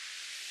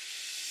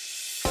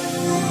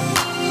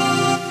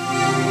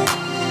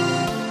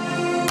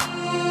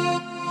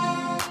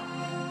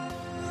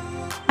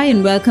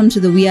and welcome to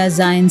the We Are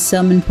Zion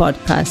Sermon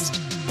Podcast.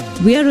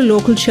 We are a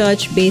local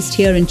church based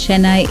here in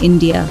Chennai,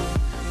 India.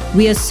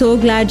 We are so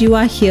glad you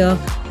are here,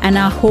 and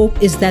our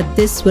hope is that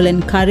this will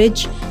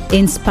encourage,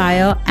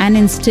 inspire, and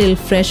instill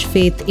fresh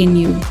faith in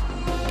you.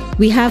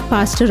 We have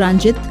Pastor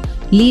Ranjit,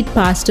 lead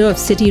pastor of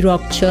City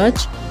Rock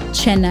Church,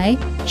 Chennai,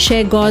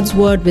 share God's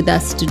word with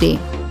us today.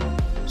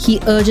 He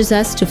urges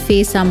us to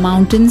face our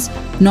mountains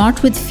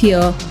not with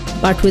fear,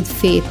 but with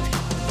faith.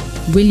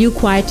 Will you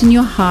quieten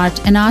your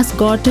heart and ask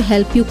God to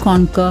help you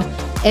conquer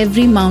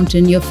every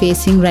mountain you're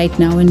facing right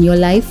now in your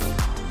life?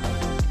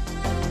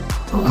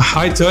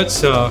 Hi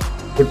church,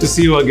 good to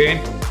see you again.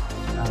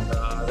 And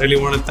I really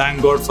want to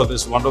thank God for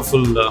this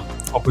wonderful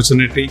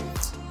opportunity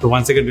to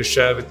once again to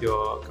share with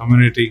your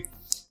community.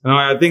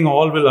 I think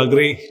all will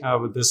agree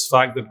with this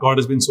fact that God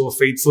has been so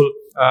faithful.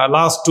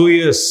 Last 2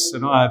 years,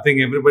 I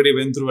think everybody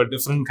went through a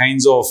different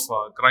kinds of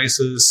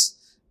crisis,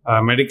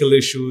 medical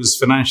issues,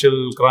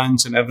 financial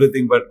crunch and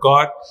everything. But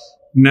God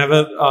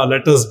never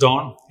let us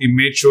down. He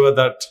made sure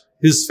that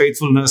His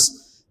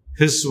faithfulness,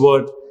 His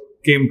word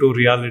came to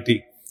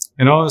reality.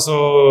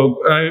 So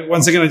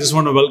once again, I just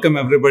want to welcome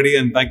everybody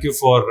and thank you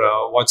for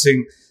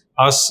watching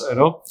us,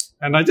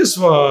 And I just,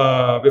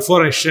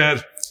 before I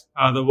share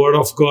the word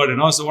of God,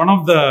 so one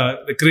of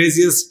the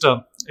craziest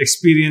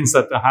experience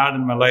that I had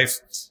in my life,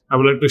 I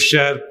would like to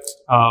share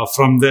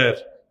from there.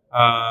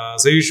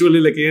 So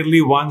usually like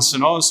yearly once,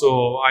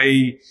 so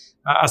I,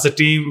 as a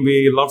team,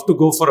 we love to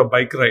go for a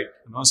bike ride,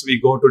 so we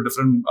go to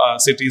different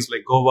cities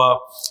like Goa,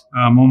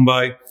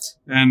 Mumbai.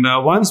 And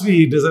once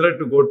we decided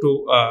to go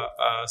to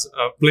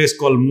a place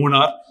called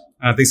Munnar.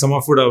 I think some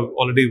of you would have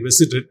already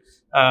visited.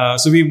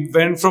 So we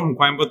went from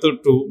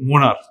Coimbatore to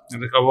Munnar,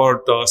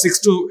 about 6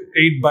 to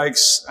 8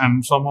 bikes,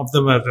 and some of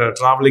them are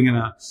traveling in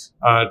a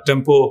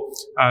tempo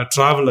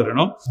traveler,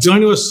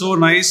 Journey was so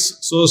nice,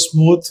 so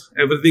smooth.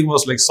 Everything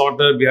was like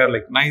sorted. We had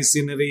like nice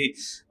scenery,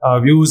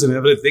 views and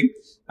everything.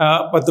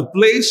 But the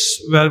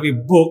place where we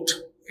booked,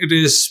 it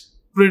is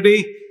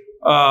pretty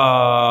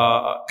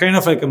kind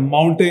of like a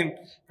mountain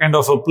kind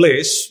of a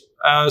place.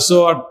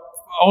 So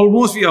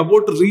almost we are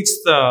about to reach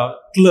the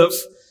cliff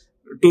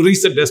to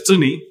reach the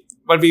destiny.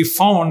 But we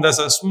found there's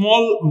a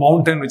small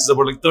mountain which is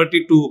about like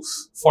 30 to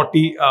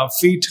 40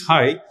 feet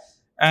high.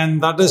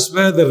 And that is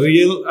where the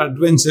real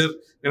adventure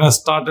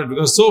started.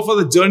 Because so far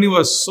the journey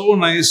was so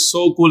nice,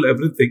 so cool,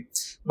 everything.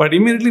 But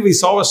immediately we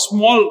saw a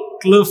small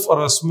cliff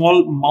or a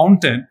small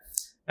mountain.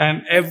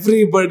 And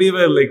everybody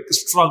were like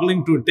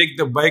struggling to take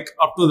the bike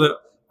up to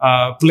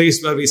the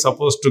place where we're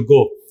supposed to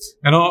go.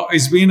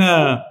 It's been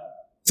a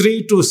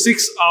 3 to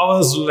 6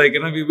 hours,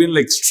 we've been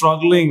like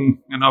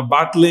struggling,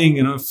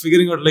 battling,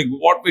 figuring out like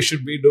what we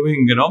should be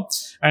doing,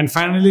 and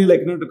finally,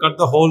 to cut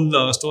the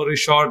whole story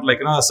short,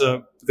 as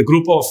the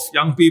group of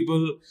young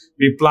people,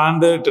 we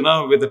planned it,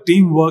 with the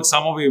teamwork,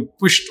 somehow we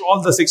pushed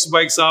all the 6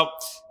 bikes up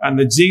and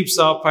the jeeps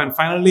up and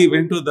finally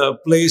went to the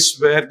place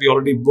where we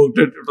already booked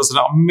it. It was an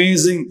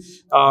amazing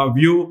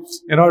view,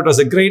 it was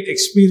a great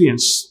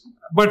experience.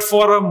 But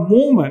for a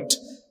moment,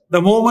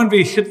 the moment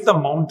we hit the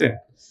mountain,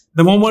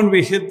 the moment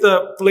we hit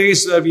the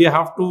place where we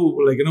have to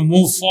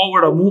move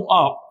forward or move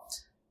up,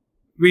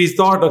 we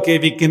thought, okay,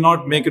 we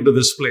cannot make it to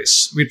this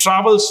place. We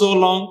traveled so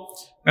long,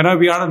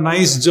 we had a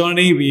nice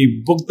journey,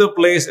 we booked the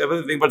place,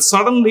 everything, but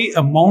suddenly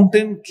a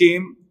mountain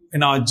came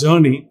in our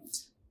journey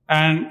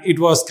and it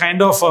was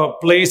kind of a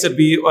place that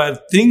we were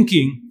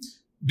thinking,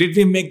 did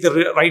we make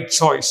the right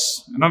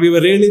choice? We were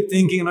really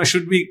thinking,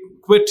 should we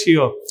quit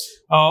here?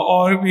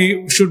 Or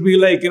we should be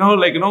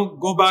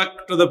go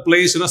back to the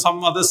place,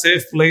 some other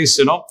safe place,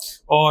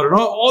 or,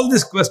 all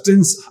these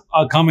questions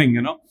are coming,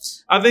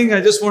 I think I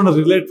just want to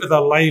relate with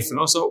our life,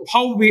 So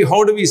how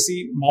do we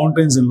see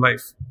mountains in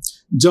life?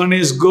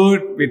 Journey is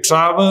good. We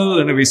travel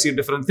and we see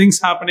different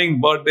things happening,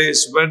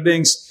 birthdays,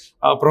 weddings,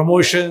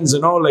 promotions,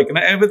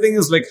 everything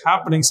is like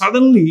happening.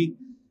 Suddenly,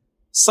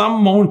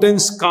 some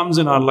mountains comes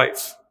in our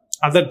life.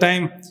 At that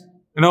time,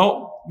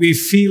 we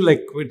feel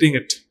like quitting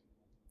it.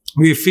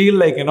 We feel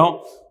like,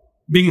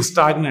 being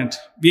stagnant.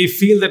 We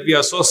feel that we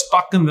are so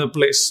stuck in the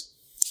place.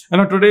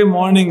 Today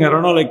morning, I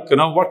don't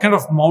know, what kind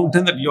of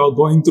mountain that you are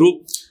going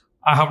through.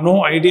 I have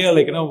no idea,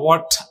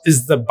 what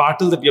is the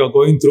battle that you are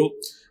going through.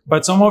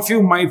 But some of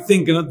you might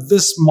think,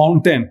 this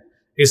mountain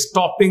is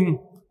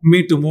stopping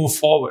me to move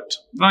forward.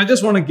 Now, I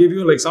just want to give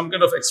you some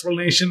kind of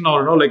explanation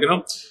or,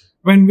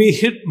 when we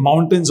hit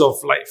mountains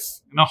of life,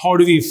 how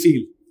do we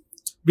feel?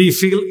 We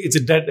feel it's a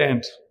dead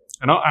end.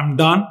 I'm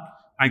done.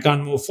 I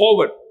can't move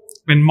forward.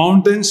 When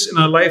mountains in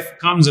our life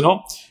comes,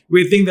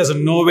 we think there's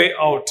no way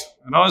out.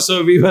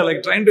 So we were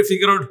trying to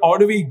figure out how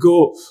do we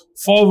go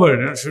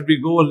forward? Should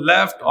we go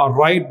left or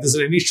right? Is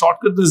there any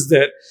shortcut is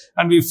there?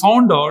 And we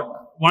found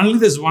out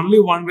there's only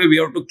one way we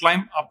have to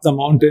climb up the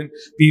mountain.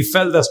 We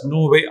felt there's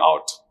no way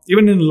out.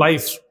 Even in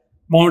life,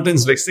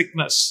 mountains like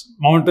sickness,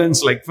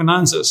 mountains like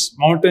finances,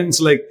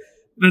 mountains like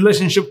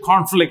relationship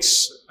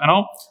conflicts,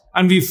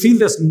 and we feel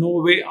there's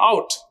no way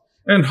out.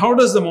 And how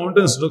does the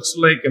mountains looks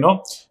like,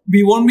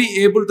 we won't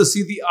be able to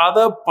see the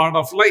other part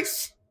of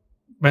life.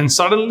 When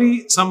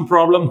suddenly some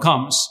problem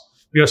comes,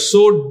 we are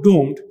so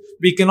doomed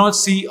we cannot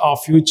see our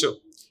future.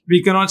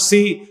 We cannot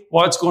see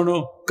what's going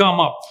to come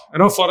up.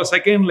 For a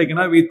second,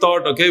 we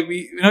thought, okay,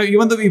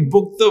 even though we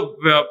booked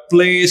the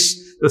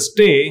place, the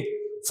stay,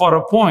 for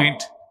a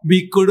point,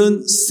 we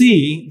couldn't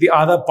see the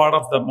other part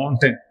of the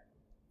mountain.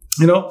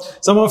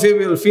 Some of you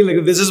will feel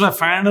like, this is my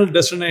final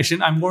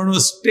destination. I'm going to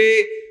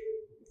stay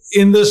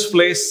in this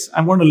place.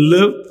 I'm going to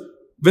live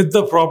with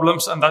the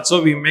problems, and that's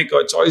how we make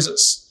our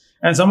choices.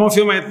 And some of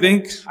you might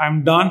think,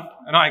 I'm done.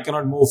 I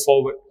cannot move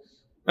forward.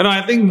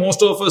 I think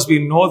most of us,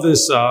 we know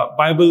this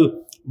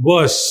Bible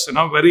verse,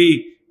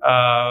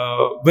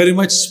 very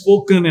much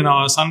spoken in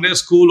our Sunday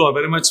school, or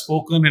very much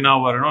spoken in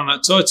our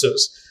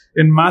churches.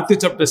 In Matthew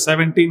chapter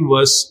 17,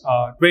 verse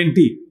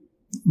 20,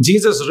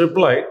 Jesus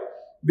replied,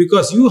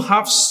 because you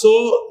have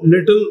so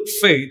little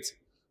faith,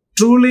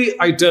 truly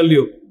I tell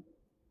you,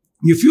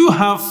 if you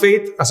have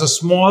faith as a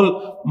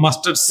small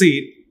mustard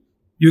seed,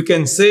 you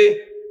can say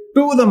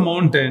to the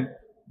mountain,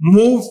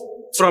 move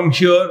from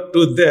here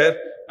to there,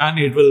 and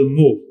it will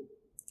move.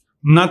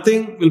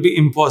 Nothing will be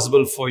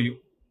impossible for you.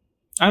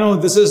 I know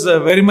this is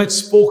very much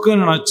spoken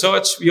in our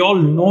church. We all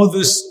know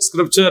this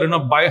scripture,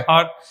 by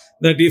heart,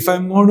 that if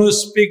I'm going to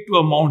speak to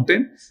a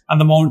mountain, and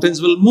the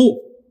mountains will move,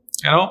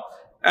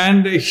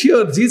 And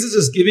here Jesus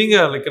is giving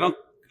an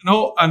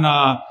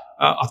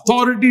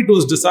authority to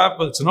his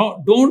disciples.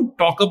 Don't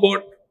talk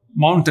about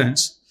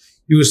mountains.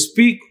 You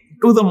speak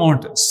to the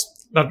mountains.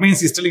 That means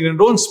he's telling them,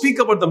 don't speak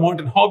about the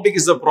mountain. How big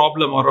is the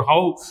problem, or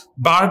how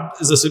bad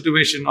is the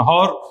situation, or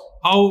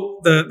how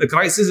the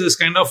crisis is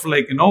kind of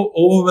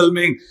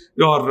overwhelming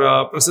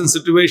your present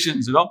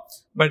situations,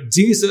 But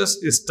Jesus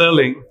is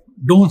telling,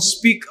 don't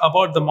speak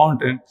about the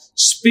mountain.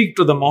 Speak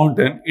to the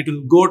mountain. It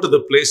will go to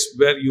the place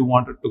where you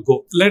want it to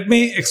go. Let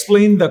me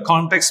explain the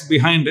context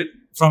behind it,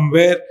 from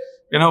where,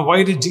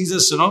 why did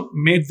Jesus,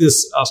 made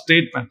this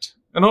statement.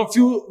 A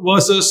few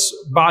verses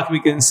back, we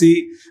can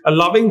see a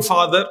loving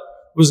father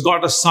who's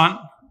got a son,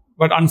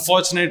 but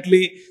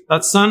unfortunately,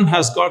 that son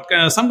has got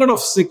some kind of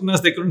sickness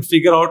they couldn't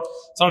figure out.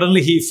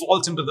 Suddenly, he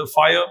falls into the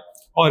fire,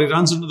 or he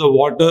runs into the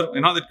water.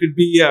 That could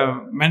be a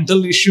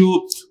mental issue,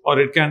 or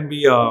it can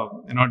be a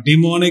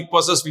demonic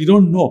process. We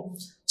don't know.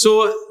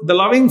 So the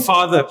loving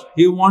father,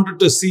 he wanted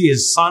to see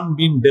his son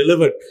being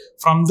delivered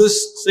from this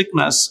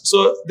sickness.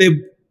 So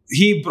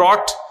he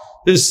brought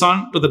his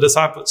son to the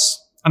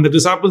disciples, and the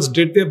disciples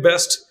did their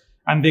best,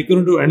 and they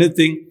couldn't do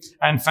anything.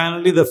 And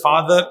finally, the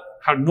father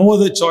had no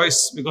other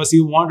choice, because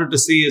he wanted to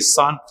see his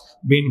son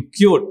being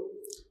cured.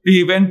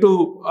 He went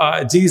to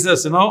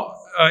Jesus,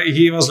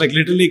 he was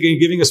literally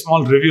giving a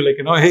small review,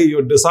 hey,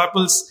 your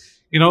disciples,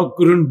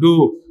 couldn't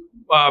do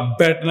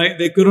better.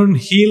 They couldn't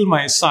heal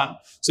my son.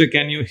 So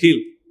can you heal?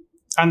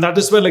 And that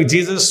is where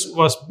Jesus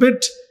was a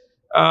bit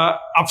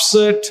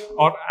upset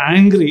or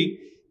angry.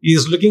 He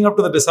is looking up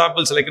to the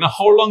disciples,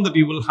 how long that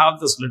you will have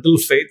this little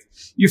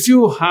faith? If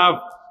you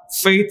have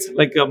faith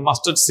like a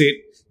mustard seed,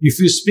 if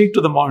you speak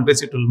to the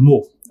mountains, it will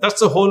move. That's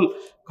the whole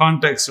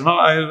context.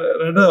 I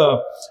read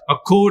a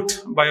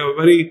quote by a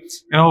very,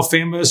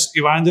 famous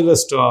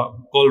evangelist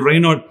called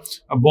Reinhard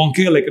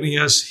Bonnke. He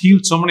has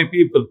healed so many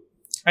people.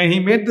 And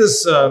he made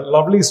this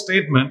lovely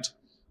statement.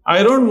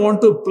 I don't want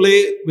to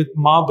play with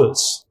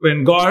marbles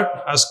when God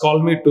has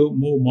called me to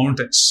move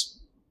mountains.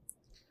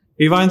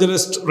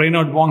 Evangelist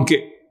Reinhard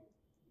Bonnke,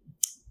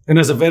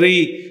 is a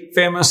very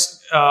famous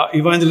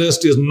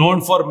evangelist. He is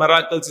known for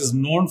miracles. He is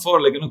known for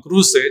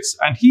crusades.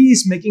 And he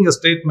is making a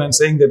statement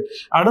saying that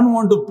I don't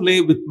want to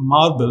play with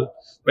marble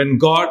when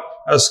God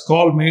has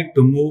called me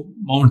to move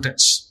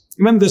mountains.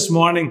 Even this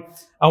morning,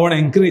 I want to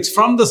encourage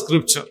from the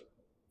scripture.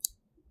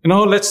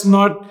 Let's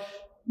not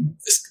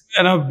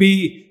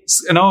be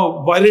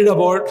worried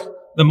about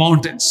the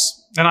mountains.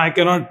 And I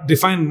cannot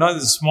define a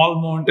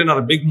small mountain or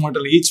a big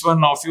mountain. Each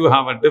one of you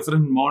have a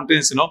different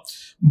mountains,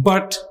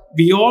 But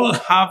we all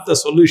have the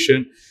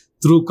solution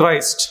through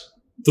Christ.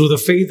 Through the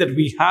faith that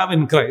we have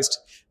in Christ,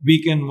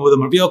 we can move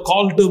them. We are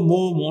called to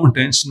move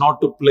mountains,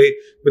 not to play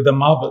with the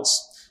marbles.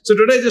 So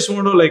today I just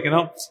want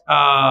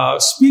to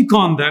speak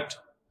on that.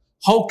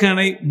 How can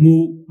I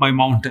move my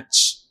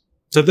mountains?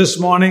 So this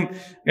morning,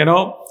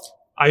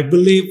 I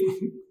believe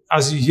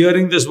as you're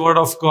hearing this word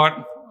of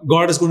God,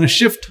 God is going to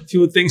shift a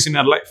few things in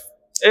your life.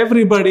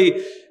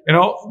 Everybody,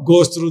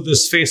 goes through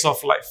this phase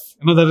of life.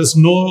 There is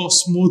no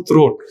smooth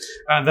road.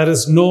 There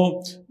is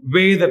no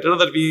way that,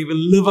 that we will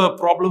live a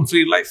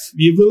problem-free life.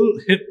 We will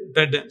hit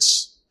dead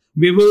ends.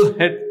 We will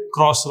hit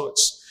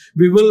crossroads.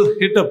 We will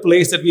hit a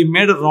place that we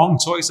made a wrong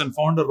choice and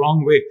found a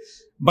wrong way.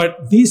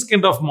 But these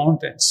kind of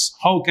mountains,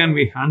 how can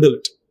we handle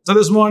it? So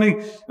this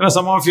morning,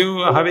 some of you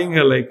are having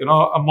a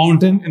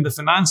mountain in the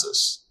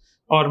finances,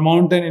 or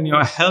mountain in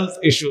your health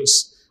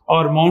issues,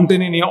 or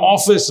mountain in your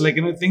office,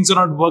 things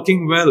are not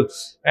working well.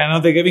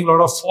 And they're giving a lot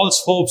of false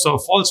hopes or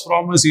false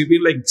promise. You've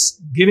been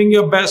giving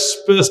your best,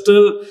 but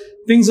still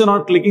things are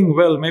not clicking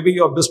well. Maybe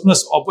your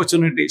business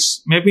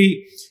opportunities,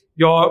 maybe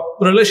your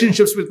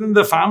relationships within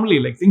the family,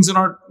 things are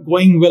not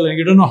going well and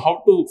you don't know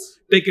how to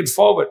take it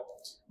forward.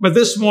 But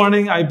this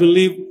morning, I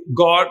believe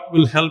God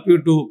will help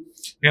you to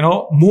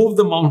move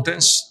the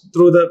mountains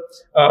through the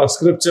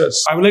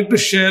scriptures. I would like to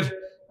share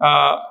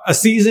a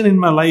season in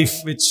my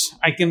life which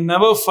I can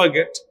never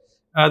forget.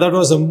 That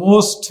was the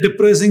most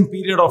depressing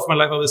period of my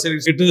life. I would say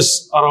it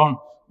is around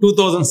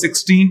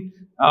 2016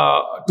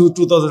 to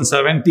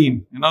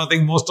 2017. I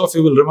think most of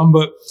you will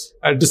remember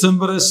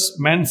December is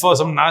meant for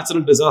some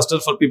natural disaster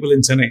for people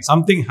in Chennai.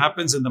 Something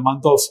happens in the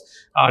month of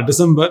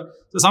December.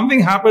 So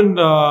something happened,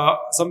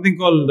 something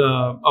called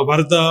a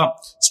Varda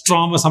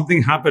storm or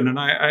something happened, and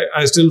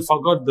I still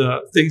forgot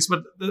the things,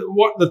 but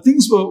the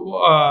things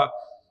were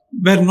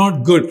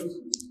not good.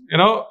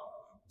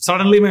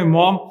 Suddenly my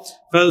mom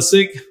fell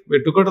sick.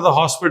 We took her to the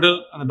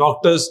hospital, and the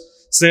doctors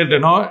said,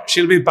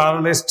 she'll be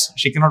paralyzed.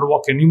 She cannot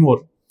walk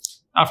anymore.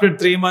 After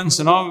 3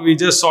 months, we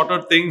just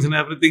sorted things and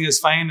everything is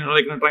fine.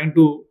 Trying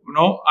to,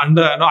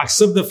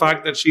 accept the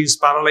fact that she is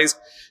paralyzed.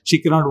 She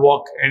cannot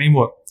walk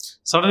anymore.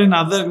 Suddenly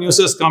another news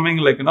is coming,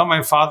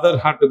 my father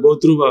had to go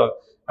through a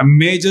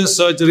major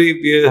surgery.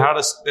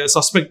 They're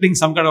suspecting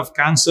some kind of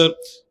cancer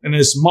in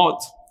his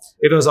mouth.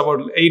 It was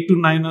about 8 to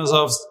 9 hours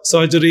of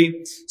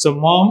surgery. So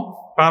mom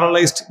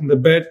paralyzed in the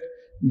bed.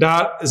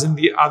 Dad is in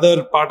the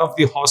other part of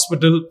the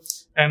hospital.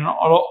 And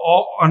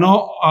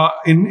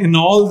in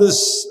all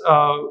this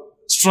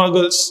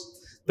struggles,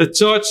 the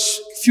church,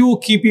 few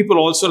key people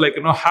also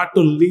had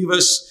to leave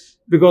us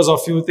because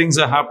of few things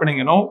are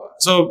happening.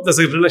 So there's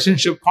a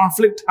relationship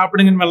conflict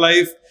happening in my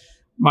life.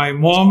 My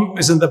mom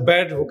is in the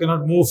bed, who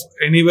cannot move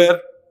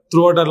anywhere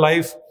throughout her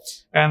life,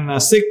 and a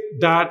sick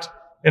dad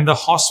in the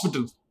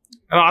hospital.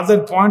 And at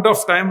that point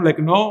of time,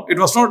 it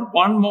was not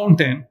one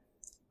mountain.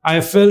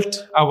 I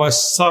felt I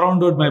was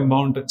surrounded by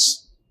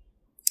mountains,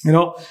 and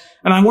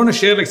I want to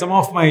share some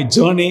of my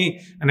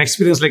journey and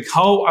experience,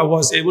 how I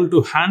was able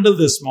to handle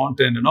this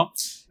mountain,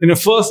 In the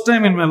first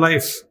time in my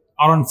life,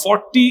 around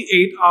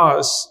 48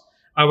 hours,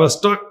 I was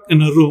stuck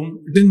in a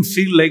room. It didn't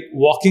feel like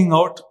walking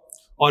out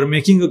or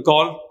making a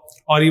call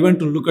or even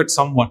to look at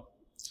someone.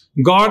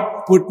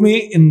 God put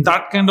me in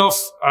that kind of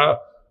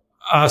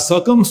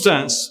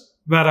circumstance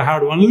where I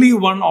had only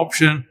one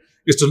option,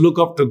 is to look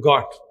up to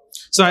God.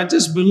 So I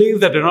just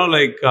believe that,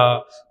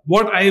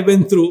 what I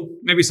went through,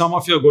 maybe some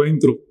of you are going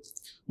through.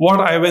 What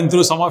I went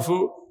through, some of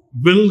you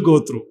will go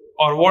through.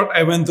 Or what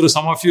I went through,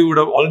 some of you would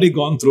have already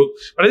gone through.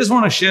 But I just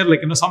want to share,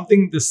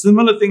 the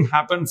similar thing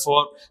happened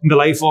in the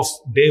life of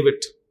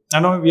David. I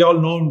know we all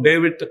know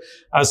David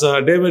as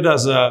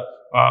a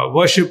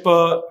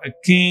worshipper, a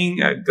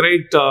king, a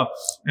great,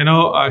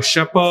 a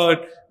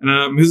shepherd, and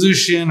a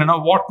musician,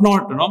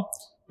 whatnot,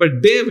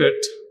 But David,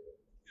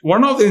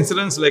 one of the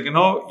incidents,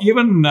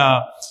 even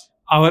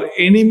our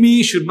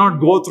enemy should not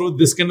go through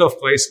this kind of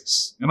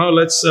crisis.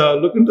 Let's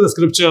look into the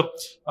scripture,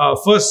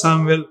 1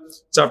 Samuel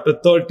chapter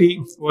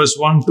 30, verse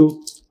 1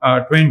 to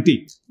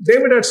 20.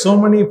 David had so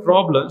many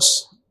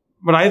problems,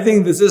 but I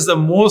think this is the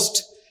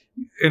most,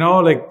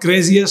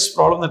 craziest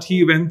problem that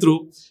he went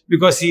through,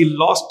 because he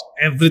lost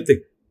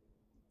everything.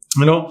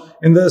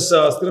 In this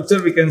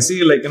scripture, we can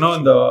see, in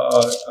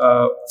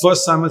the 1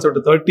 Samuel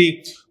chapter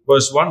 30,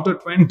 verse 1 to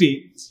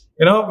 20,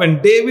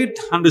 when David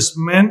and his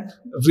men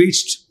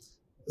reached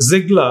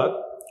Ziklag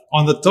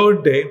on the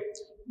third day,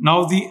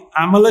 now the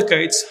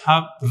Amalekites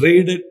have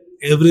raided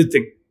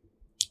everything.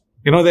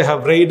 They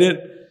have raided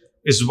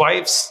his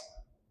wives,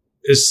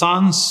 his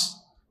sons,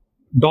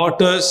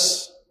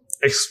 daughters,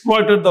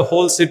 exploited the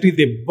whole city.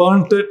 They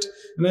burnt it.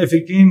 If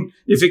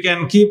you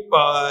can keep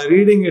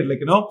reading it,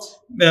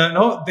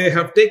 they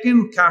have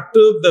taken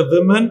captive the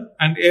women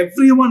and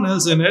everyone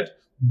else in it,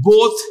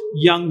 both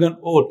young and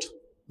old.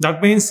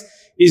 That means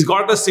he's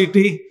got a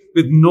city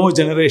with no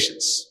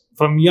generations.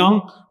 From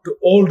young to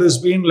old has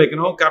been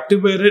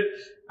captivated,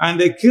 and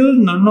they killed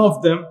none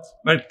of them,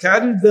 but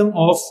carried them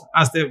off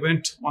as they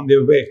went on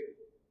their way.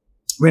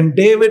 When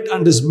David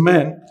and his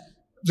men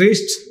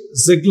reached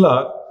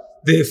Ziklag,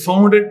 they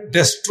found it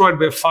destroyed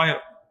by fire.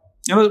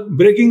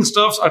 Breaking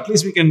stuffs, at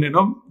least we can,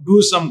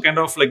 do some kind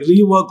of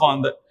rework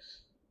on that.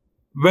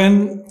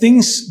 When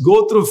things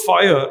go through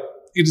fire,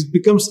 it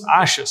becomes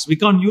ashes. We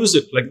can't use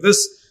it like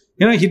this.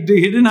 He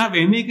didn't have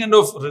any kind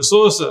of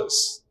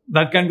resources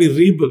that can be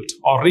rebuilt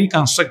or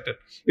reconstructed.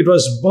 It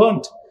was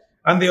burnt,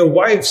 and their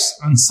wives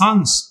and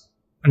sons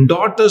and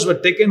daughters were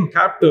taken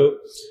captive.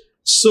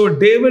 So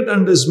David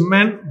and his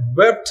men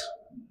wept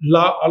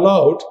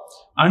aloud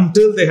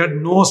until they had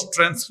no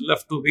strength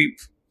left to weep.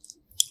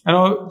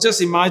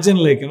 Just imagine,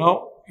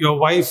 your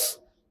wife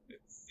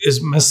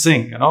is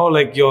missing,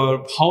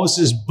 your house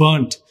is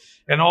burnt,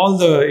 and all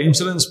the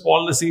insurance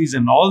policies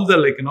and all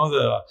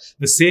the,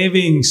 the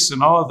savings,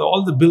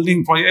 all the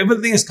building project,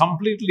 everything is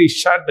completely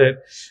shattered,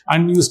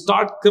 and you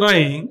start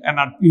crying, and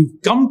you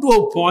come to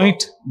a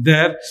point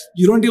there,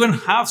 you don't even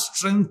have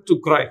strength to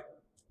cry.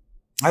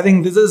 I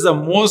think this is the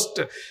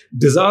most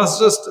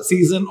disastrous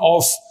season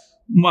of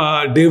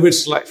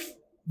David's life.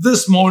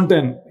 This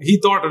mountain, he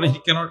thought he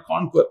cannot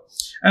conquer.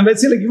 And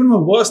let's say, even the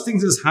worst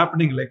things is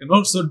happening,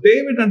 so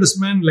David and his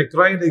men,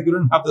 cried, they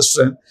couldn't have the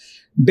strength.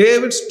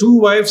 David's 2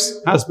 wives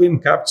has been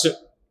captured.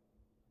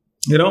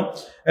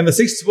 And the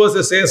 6th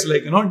verse says,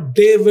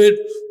 David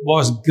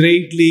was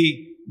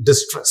greatly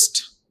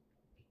distressed.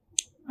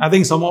 I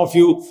think some of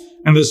you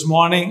in this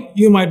morning,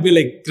 you might be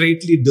like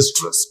greatly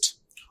distressed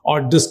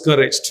or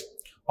discouraged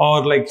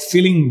or like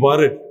feeling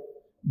worried.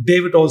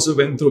 David also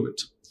went through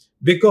it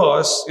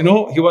because,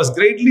 he was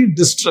greatly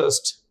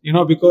distressed,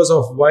 because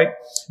of why?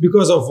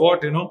 Because of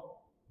what,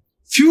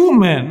 few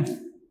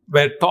men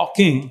were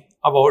talking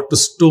about to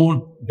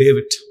stone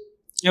David.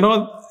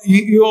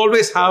 You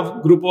always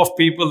have group of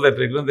people that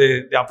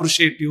they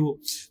appreciate you.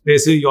 They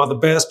say you're the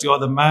best, you're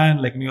the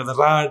man, like you're the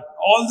rat.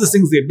 All the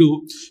things they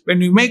do.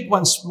 When you make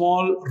one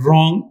small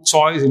wrong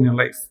choice in your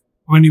life,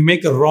 when you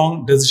make a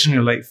wrong decision in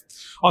your life,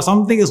 or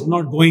something is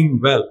not going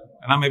well,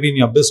 maybe in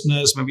your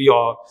business, maybe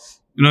your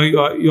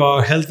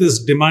health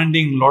is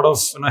demanding a lot of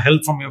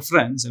help from your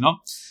friends.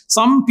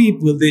 Some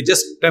people, they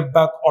just step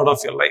back out of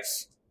your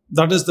life.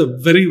 That is the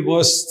very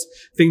worst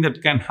thing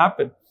that can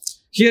happen.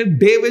 Here,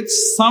 David,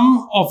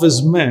 some of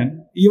his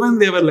men, even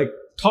they were like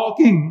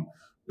talking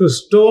to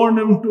stone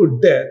him to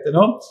death,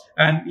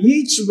 and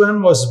each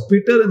one was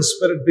bitter in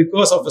spirit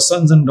because of his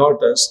sons and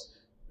daughters.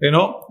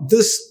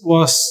 This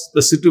was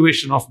the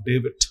situation of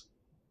David.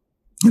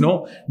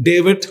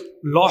 David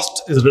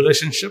lost his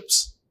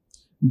relationships.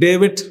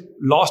 David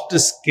lost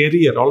his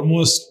career.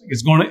 Almost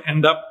it's going to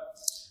end up.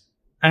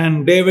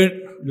 And David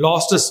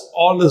lost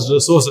all his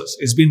resources.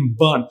 It's been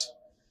burnt.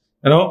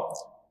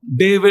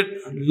 David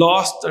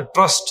lost the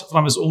trust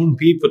from his own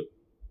people.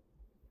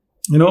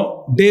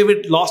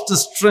 David lost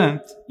his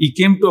strength. He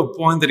came to a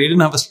point that he didn't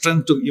have the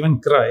strength to even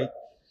cry.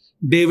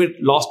 David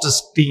lost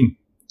his team.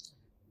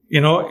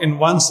 In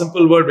one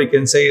simple word we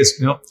can say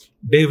is,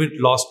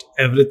 David lost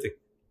everything.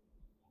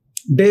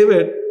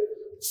 David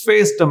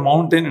faced a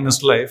mountain in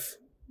his life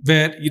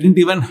where he didn't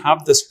even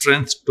have the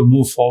strength to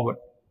move forward.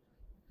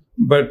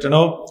 But,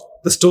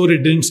 the story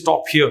didn't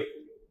stop here.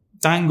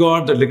 Thank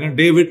God that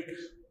David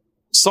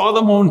saw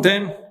the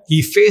mountain,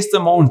 he faced the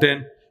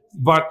mountain,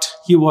 but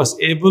he was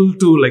able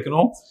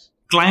to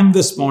climb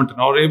this mountain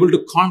or able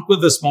to conquer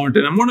this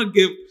mountain. I'm going to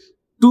give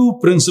two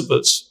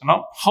principles.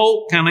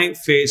 How can I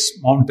face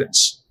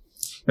mountains?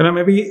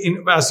 Maybe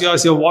as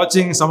you're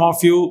watching, some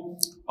of you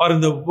are in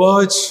the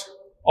verge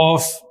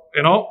of,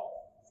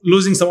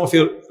 losing some of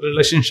your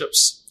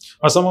relationships.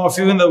 Or some of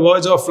you in the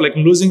verge of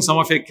losing some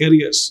of your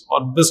careers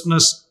or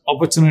business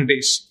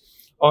opportunities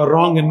or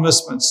wrong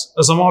investments.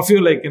 Or some of you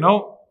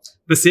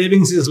the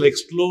savings is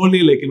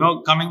slowly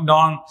coming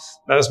down.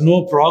 There's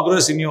no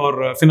progress in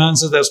your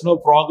finances. There's no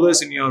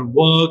progress in your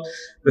work.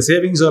 The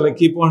savings are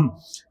keep on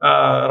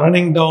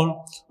running down.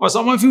 Or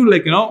some of you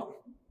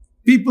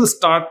people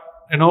start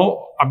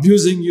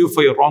abusing you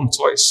for your wrong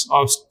choice.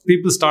 Or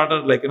people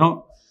started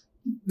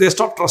they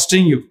stop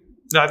trusting you.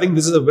 I think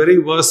this is the very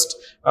worst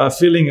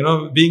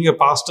feeling, being a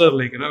pastor,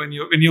 when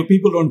your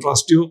people don't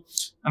trust you.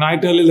 And I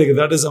tell you,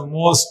 that is the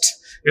most,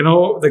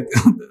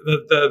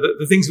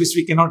 the things which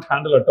we cannot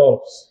handle at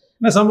all.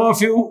 Now, some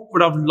of you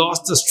would have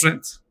lost the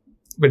strength,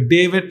 but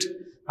David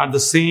had the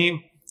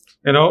same,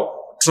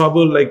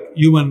 trouble like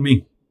you and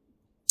me.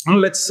 Now,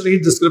 let's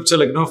read the scripture,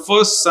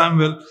 1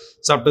 Samuel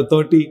chapter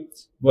 30,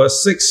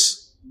 verse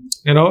 6.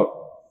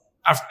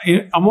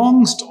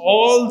 Amongst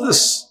all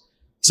this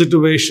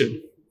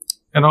situation,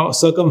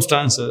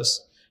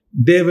 circumstances,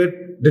 David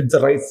did the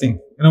right thing.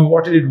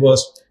 What he did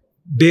was,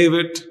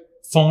 David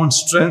found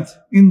strength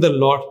in the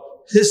Lord,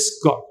 his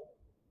God.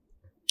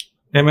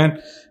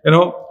 Amen.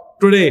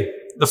 Today,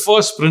 the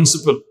first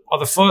principle or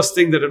the first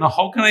thing that,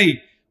 how can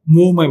I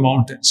move my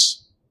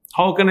mountains?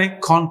 How can I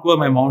conquer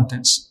my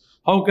mountains?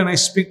 How can I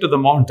speak to the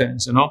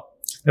mountains?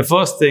 The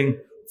first thing,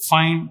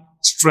 find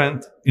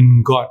strength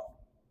in God.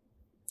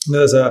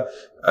 There's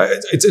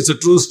it's a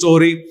true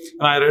story,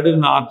 and I read in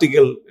an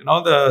article.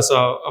 There's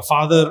a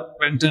father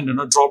went and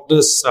dropped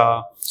his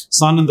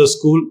son in the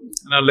school.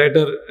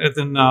 Later,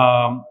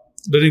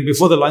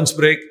 before the lunch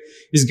break,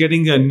 he's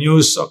getting a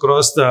news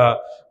across the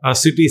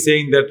city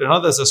saying that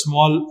there's a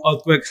small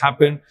earthquake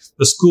happened.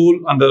 The school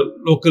and the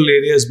local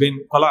area has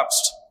been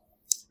collapsed.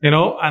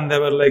 And there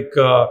were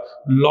a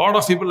lot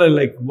of people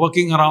are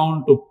working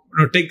around to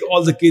take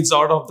all the kids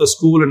out of the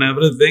school and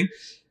everything.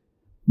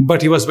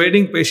 But he was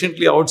waiting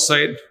patiently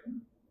outside.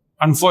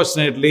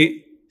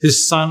 Unfortunately,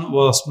 his son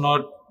was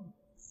not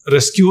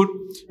rescued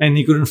and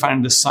he couldn't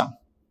find his son.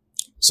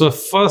 So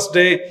first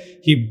day,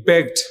 he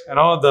begged,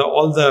 all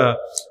the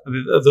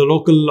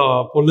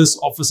local police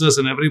officers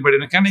and everybody,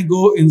 can I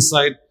go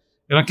inside?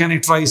 Can I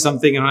try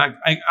something?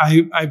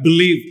 I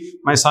believe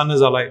my son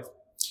is alive.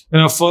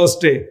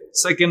 First day,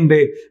 second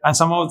day, and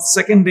somehow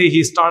second day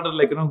he started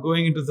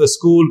going into the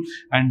school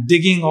and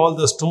digging all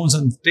the stones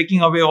and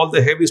taking away all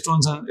the heavy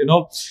stones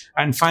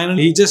and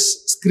finally he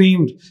just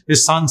screamed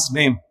his son's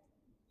name.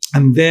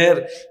 And there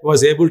he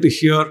was able to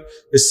hear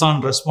his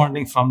son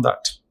responding from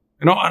that.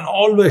 And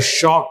all were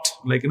shocked,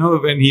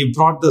 when he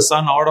brought the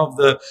son out of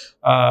the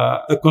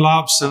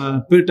collapse and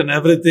the pit and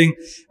everything.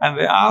 And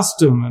they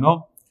asked him,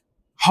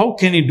 how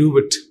can he do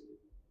it?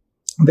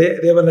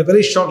 They were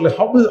very shocked,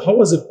 how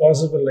was it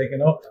possible,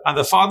 And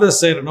the father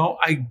said,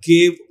 I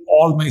gave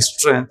all my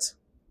strength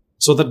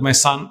so that my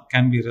son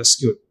can be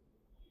rescued.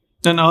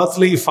 An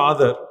earthly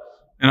father,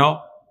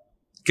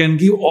 can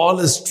give all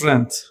his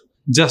strength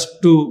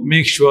just to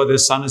make sure their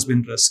son has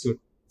been rescued.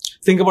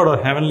 Think about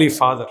our Heavenly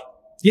Father.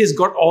 He has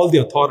got all the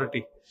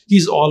authority. He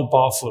is all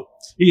powerful.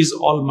 He is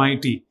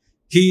almighty.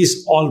 He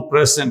is all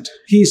present.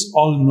 He is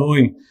all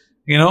knowing.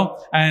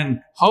 And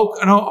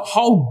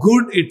how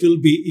good it will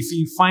be if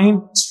we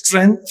find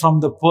strength from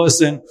the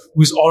person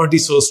who is already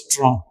so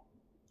strong.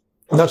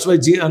 That's why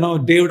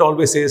David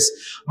always says,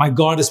 "My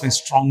God is my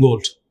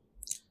stronghold."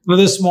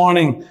 This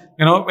morning,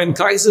 when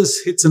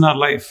crisis hits in our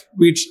life,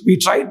 we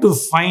try to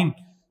find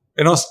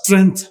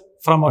strength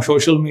from our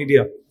social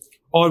media,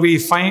 or we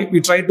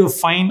try to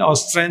find our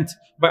strength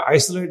by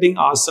isolating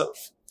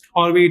ourselves,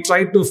 or we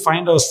try to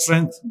find our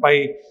strength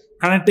by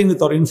connecting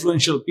with our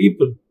influential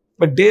people.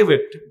 But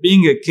David,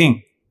 being a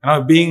king,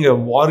 being a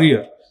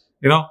warrior,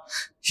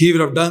 he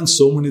would have done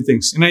so many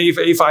things.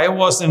 If I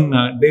was in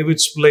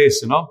David's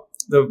place,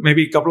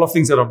 maybe a couple of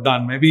things I would have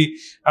done. Maybe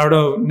I would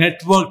have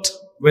networked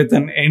with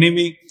an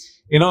enemy.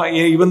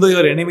 Even though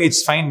you're an enemy,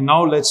 it's fine.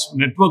 Now let's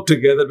network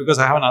together because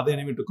I have another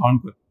enemy to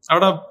conquer. I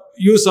would have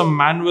used some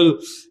manual,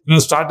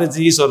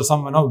 strategies or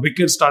some,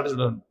 wicked strategies.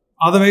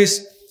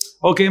 Otherwise,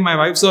 okay, my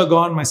wives are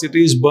gone, my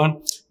city is burned.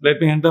 Let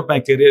me end up my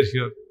career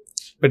here.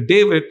 But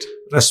David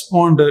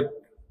responded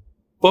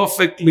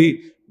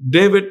perfectly.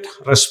 David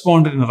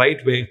responded in the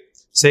right way,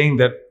 saying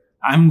that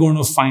I'm going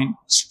to find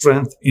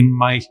strength in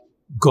my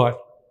God.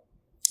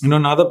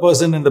 Another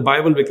person in the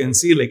Bible we can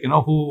see,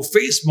 who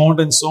faced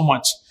mountains so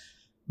much.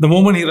 The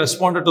moment he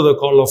responded to the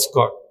call of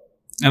God,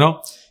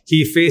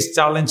 he faced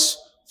challenge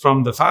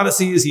from the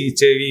Pharisees.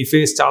 He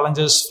faced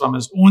challenges from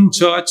his own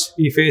church.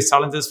 He faced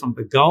challenges from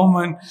the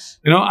government,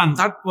 and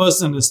that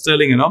person is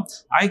telling,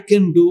 I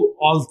can do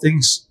all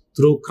things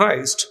through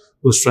Christ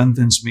who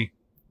strengthens me.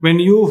 When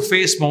you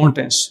face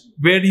mountains,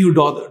 where do you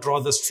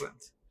draw the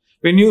strength?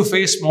 When you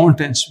face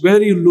mountains, where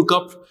do you look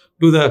up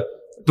to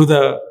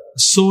the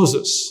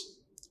sources?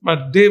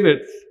 But David,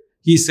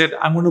 he said,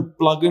 I'm going to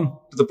plug in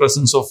to the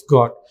presence of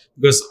God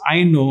because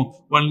I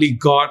know only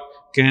God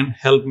can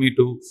help me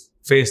to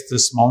face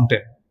this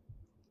mountain.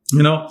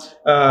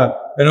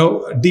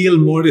 D.L.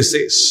 Moody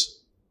says,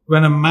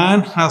 when a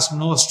man has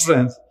no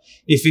strength,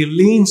 if he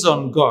leans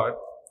on God,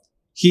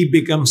 he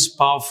becomes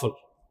powerful.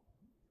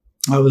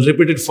 I will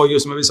repeat it for you.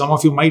 So maybe some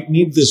of you might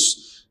need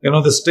this,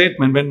 the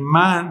statement. When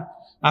man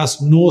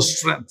has no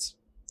strength,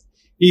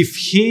 if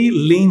he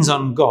leans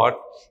on God,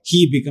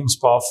 he becomes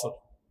powerful.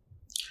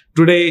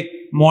 Today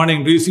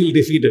morning, do you feel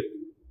defeated?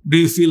 Do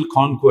you feel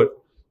conquered?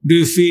 Do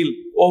you feel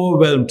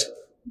overwhelmed?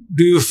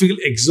 Do you feel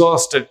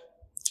exhausted?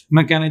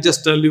 Now, can I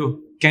just tell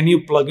you, can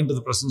you plug into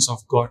the presence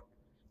of God?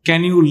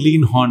 Can you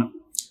lean on Him?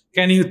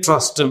 Can you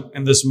trust Him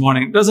in this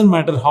morning? It doesn't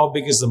matter how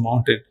big is the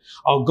mountain.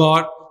 Our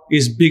God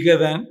is bigger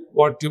than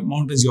what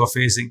mountains you are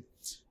facing.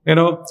 And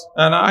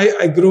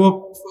I grew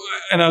up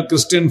in a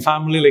Christian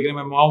family.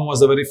 My mom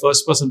was the very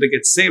first person to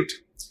get saved.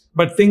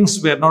 But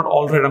things were not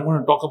all right. I'm going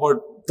to talk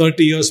about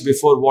 30 years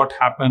before what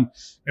happened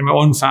in my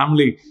own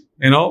family.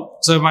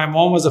 So my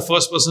mom was the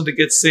first person to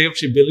get saved.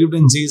 She believed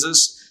in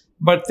Jesus.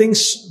 But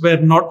things were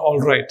not all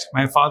right.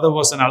 My father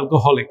was an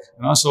alcoholic.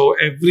 So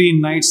every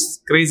night,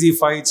 crazy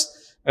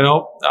fights,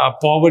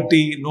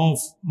 poverty, no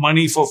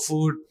money for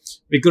food.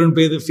 We couldn't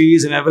pay the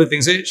fees and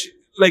everything. So,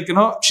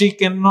 she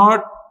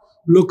cannot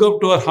look up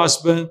to her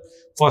husband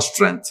for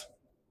strength.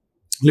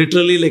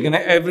 Literally,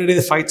 everyday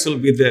the fights will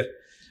be there.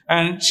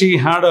 And she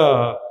had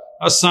a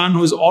son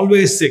who is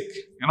always sick,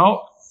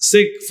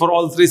 sick for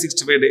all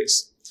 365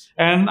 days.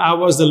 And I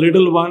was the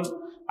little one.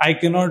 I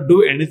cannot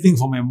do anything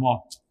for my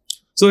mom.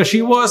 So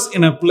she was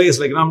in a place,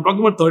 I'm talking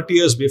about 30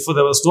 years before,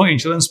 there was no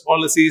insurance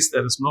policies,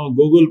 there is no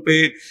Google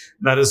Pay,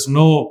 there is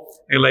no,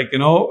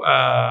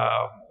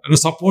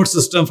 support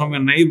system from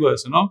your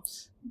neighbors,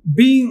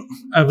 Being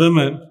a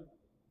woman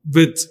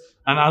with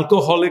an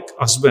alcoholic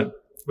husband,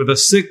 with a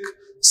sick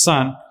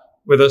son,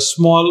 with a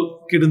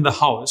small kid in the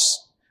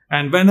house,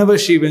 and whenever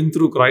she went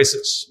through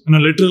crisis,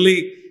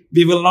 literally,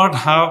 we will not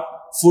have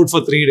food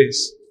for 3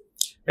 days.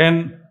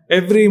 And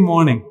every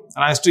morning,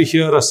 and I used to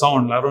hear a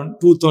sound around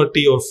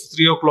 2:30 or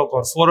 3 o'clock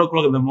or 4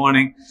 o'clock in the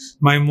morning,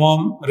 my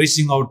mom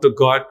reaching out to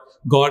God,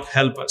 God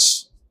help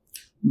us.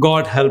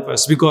 God help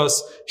us,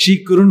 because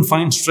she couldn't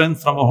find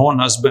strength from her own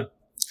husband.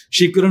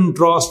 She couldn't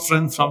draw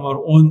strength from her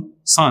own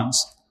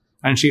sons.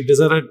 And she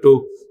decided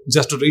to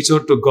reach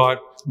out to God,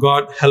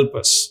 God help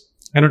us.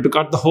 To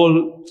cut the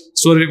whole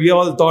story, we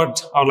all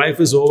thought our life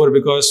is over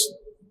because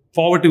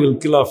poverty will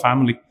kill our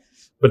family.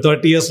 But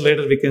 30 years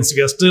later, we can see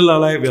we are still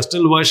alive, we are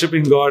still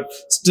worshiping God,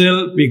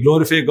 still we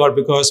glorify God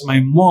because my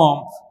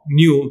mom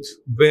knew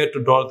where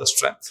to draw the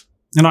strength.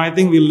 I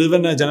think we live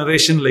in a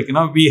generation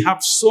we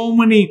have so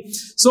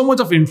much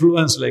of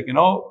influence, we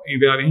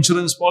have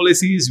insurance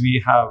policies,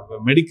 we have a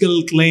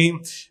medical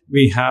claim,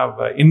 we have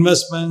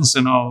investments,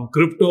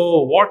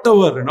 crypto,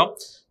 whatever,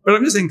 But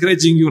I'm just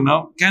encouraging you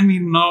now,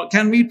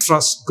 can we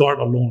trust God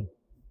alone?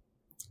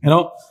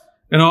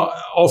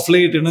 Of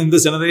late, in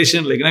this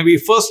generation, we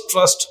first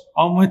trust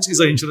how much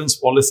is our insurance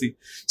policy.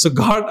 So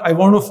God, I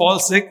want to fall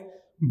sick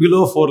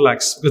below 4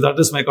 lakhs because that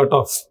is my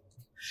cutoff.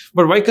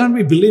 But why can't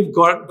we believe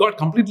God? God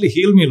completely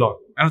heal me, Lord.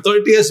 And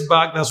 30 years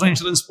back, there's no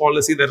insurance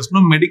policy, there is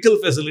no medical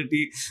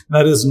facility,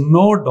 there is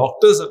no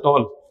doctors at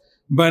all.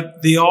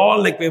 But they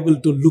all were able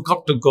to look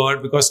up to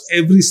God because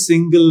every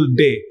single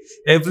day,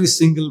 every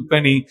single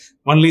penny,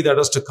 only that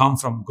was to come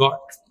from God.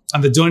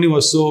 And the journey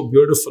was so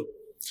beautiful.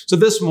 So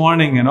this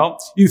morning,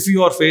 if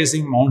you are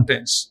facing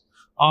mountains,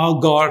 our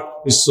God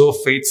is so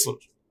faithful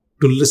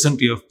to listen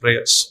to your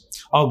prayers.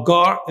 Our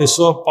God is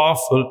so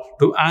powerful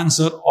to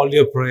answer all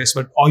your prayers.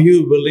 But are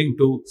you willing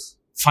to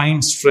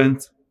find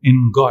strength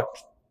in God?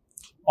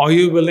 Are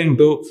you willing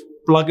to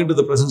plug into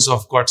the presence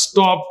of God?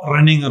 Stop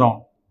running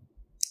around.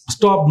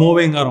 Stop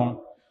moving around.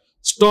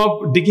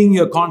 Stop digging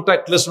your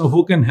contact list of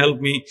who can help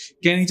me.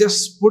 Can you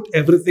just put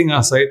everything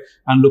aside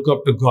and look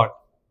up to God?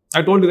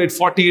 I told you that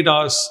 48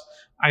 hours,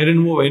 I didn't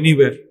move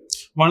anywhere.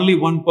 Only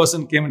one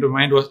person came into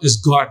mind is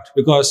God,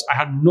 because I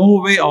had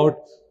no way out.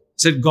 I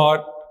said, God,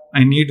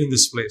 I need in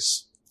this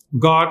place.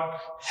 God,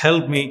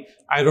 help me.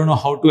 I don't know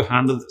how to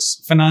handle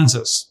this.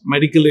 Finances,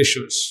 medical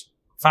issues,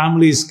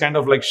 family is kind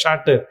of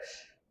shattered.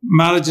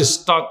 Marriage is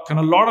stuck, and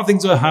a lot of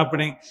things were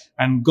happening,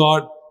 and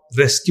God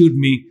rescued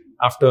me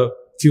after a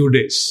few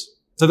days.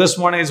 So this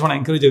morning, I just want to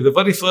encourage you. The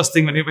very first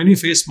thing, when you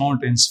face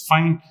mountains,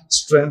 find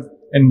strength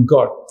in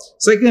God.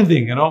 Second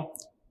thing,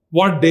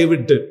 what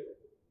David did.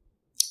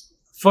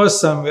 1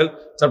 Samuel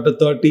chapter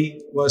 30,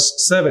 verse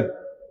 7.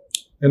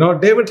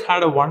 David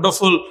had a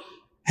wonderful,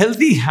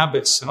 healthy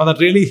habits, that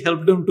really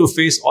helped him to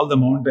face all the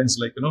mountains.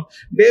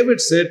 David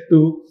said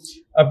to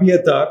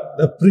Abiathar,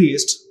 the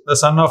priest, the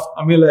son of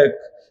Ahimelech,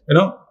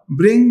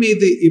 bring me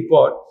the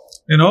ephod.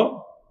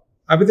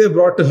 Abiathar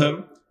brought to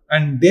him,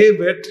 and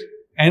David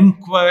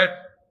inquired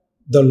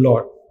the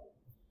Lord.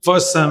 1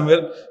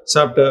 Samuel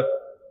chapter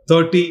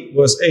 30,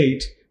 verse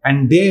 8.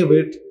 And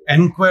David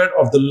inquired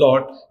of the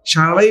Lord,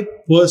 shall I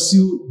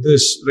pursue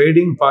this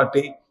raiding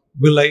party?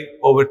 Will I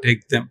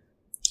overtake them?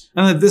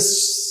 And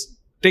this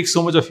takes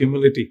so much of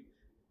humility.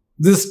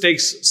 This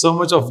takes so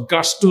much of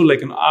guts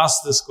to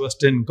ask this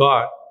question,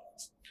 God,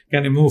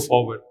 can I move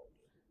forward?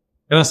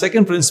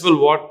 Second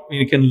principle, what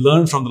we can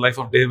learn from the life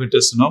of David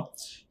is,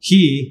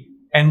 he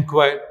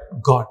inquired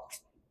God.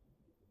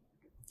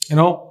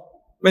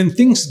 When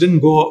things didn't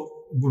go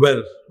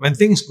well, when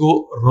things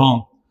go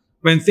wrong,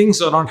 when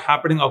things are not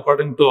happening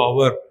according to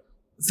our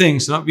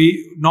things,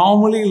 we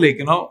normally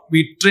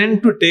we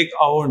tend to take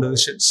our own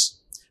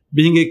decisions.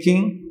 Being a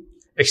king,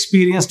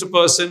 experienced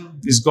person,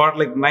 he's got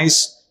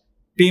nice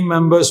team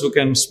members who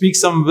can speak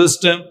some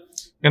wisdom,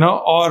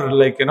 or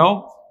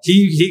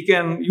he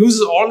can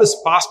use all his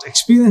past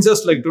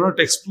experiences to not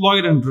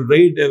exploit and to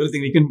raid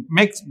everything. He can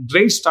make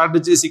great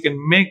strategies. He can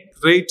make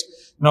great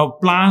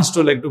plans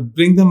to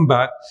bring them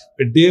back.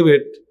 But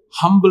David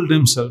humbled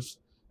himself,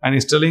 and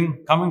he's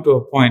coming to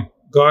a point,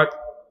 God,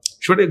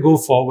 should I go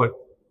forward?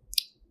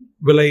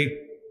 Will I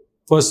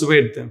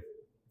persuade them?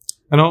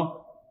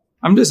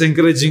 I'm just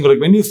encouraging you,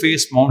 when you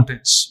face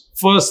mountains,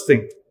 first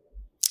thing,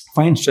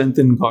 find strength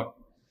in God.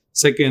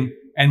 Second,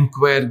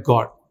 inquire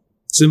God.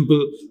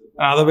 Simple.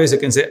 Otherwise, you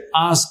can say,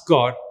 ask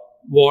God,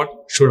 what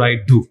should I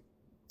do?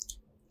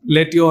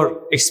 Let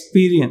your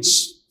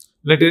experience,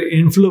 let your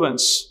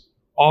influence,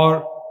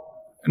 or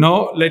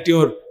let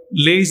your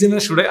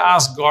laziness, should I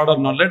ask God or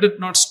not? Let it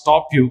not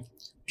stop you.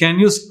 Can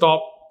you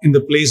stop in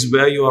the place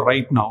where you are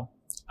right now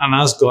and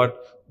ask God,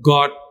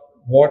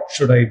 what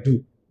should I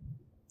do?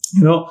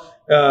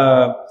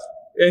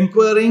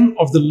 Inquiring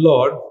of the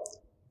Lord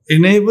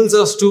enables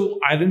us to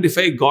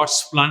identify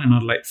God's plan in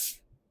our life.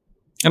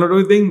 Do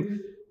you think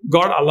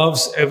God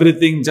allows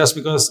everything just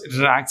because it's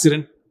an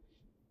accident?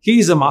 He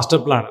is a master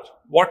planner.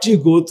 What you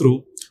go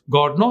through,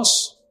 God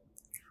knows.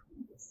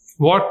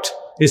 What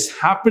is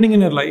happening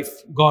in your life,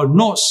 God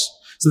knows.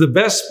 So the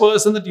best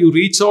person that you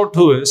reach out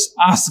to is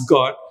ask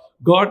God,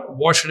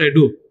 what should I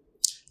do?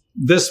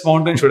 This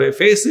mountain, should I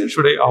face it?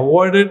 Should I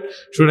avoid it?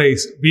 Should I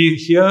be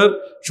here?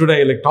 Should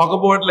I talk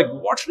about it?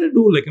 What should I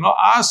do?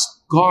 Ask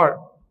God.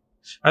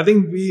 I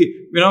think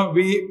we are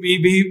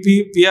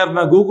in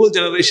a Google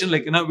generation.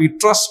 We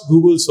trust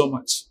Google so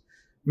much.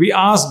 We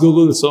ask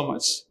Google so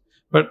much,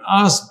 but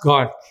ask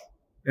God.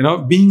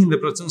 Being in the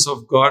presence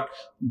of God,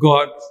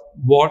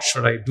 what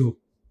should I do?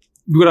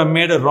 You would have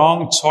made a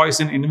wrong choice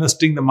in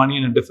investing the money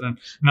in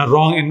a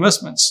wrong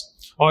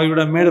investments, or you would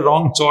have made a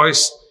wrong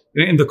choice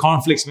in the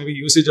conflicts, maybe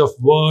usage of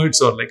words,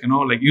 or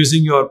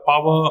using your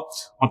power,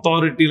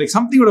 authority,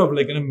 something would have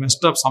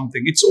messed up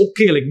something. It's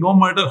okay, no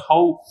matter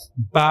how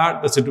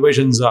bad the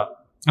situations are.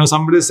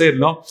 Somebody said,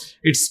 no,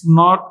 it's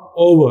not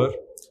over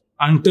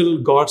until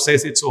God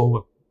says it's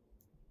over.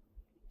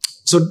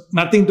 So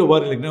nothing to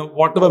worry,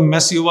 whatever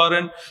mess you are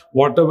in,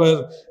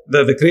 whatever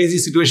the crazy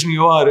situation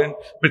you are in,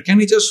 but can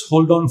you just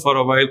hold on for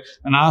a while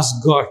and ask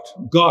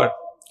God,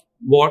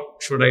 what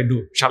should I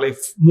do? Shall I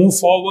move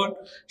forward?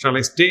 Shall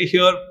I stay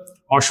here?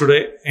 Or should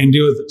I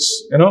endure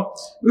this?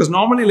 Because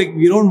normally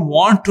we don't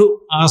want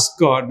to ask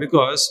God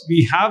because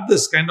we have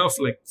this kind of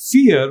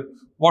fear.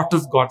 What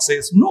if God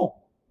says no?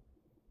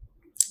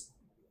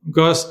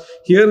 Because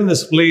here in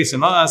this place,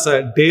 as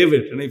a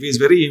David, and if he's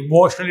very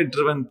emotionally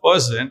driven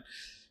person,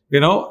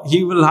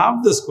 he will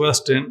have this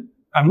question,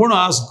 I'm going to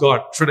ask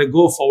God, should I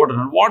go forward or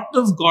not? What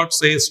if God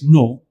says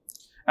no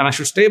and I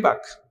should stay back?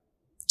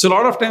 So a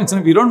lot of times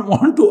we don't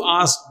want to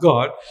ask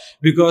God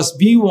because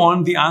we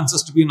want the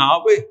answers to be in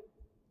our way.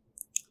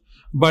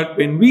 But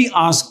when we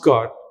ask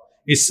God,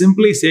 it's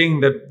simply saying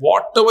that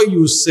whatever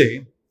you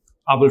say,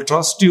 I will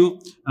trust you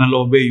and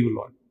I'll obey you,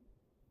 Lord.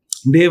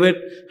 David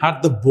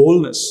had the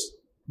boldness.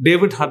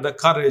 David had the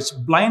courage,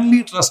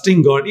 blindly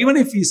trusting God. Even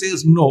if he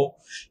says no,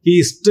 he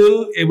is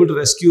still able to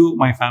rescue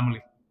my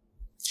family.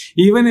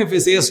 Even if he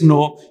says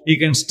no, he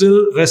can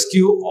still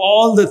rescue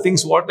all the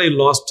things what I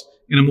lost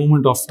in a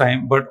moment of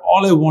time. But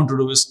all I want to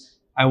do is,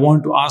 I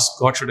want to ask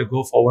God, should I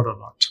go forward or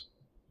not?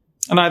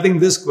 And I think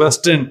this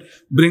question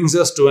brings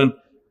us to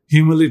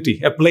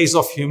a place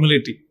of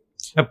humility,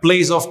 a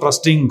place of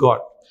trusting God,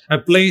 a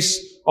place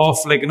of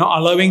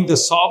allowing the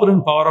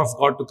sovereign power of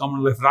God to come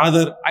in life.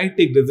 Rather, I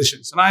take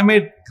decisions. And I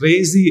made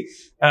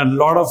a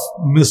lot of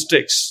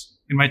mistakes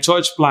in my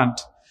church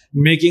plant,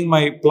 making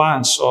my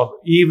plans or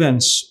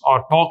events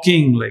or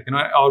talking,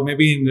 or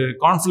maybe in the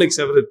conflicts,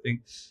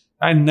 everything.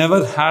 I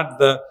never had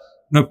the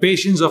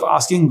patience of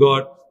asking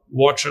God,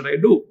 what should I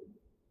do?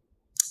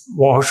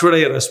 How should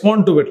I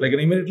respond to it?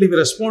 Immediately we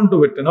respond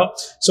to it,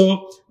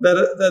 So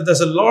there's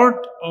a lot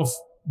of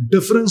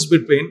difference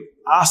between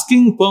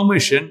asking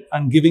permission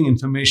and giving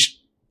information.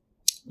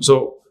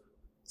 So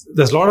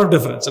there's a lot of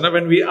difference.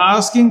 When we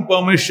asking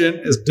permission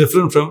is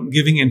different from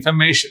giving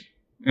information.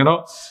 In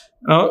our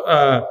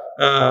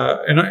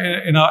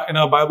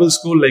Bible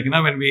school,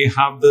 when we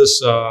have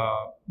this,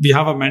 we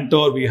have a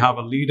mentor, we have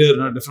a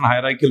leader, a different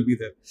hierarchy will be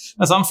there.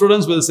 Now, some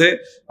students will say,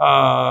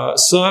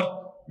 "Sir,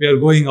 we are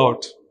going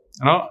out."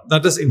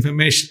 That is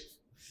information.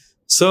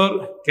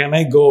 "Sir, can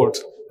I go out?"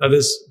 That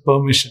is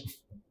permission.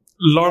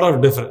 Lot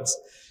of difference.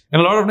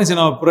 And a lot of times in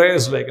our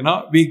prayers,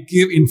 we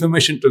give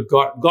information to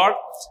God. God,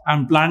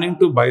 I'm planning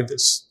to buy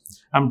this.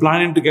 I'm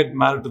planning to get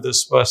married to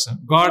this person.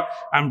 God,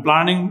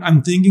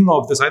 I'm thinking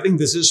of this. I think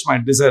this is my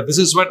desire. This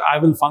is what I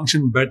will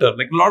function better.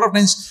 A lot of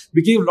times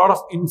we give a lot of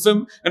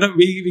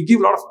we give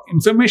a lot of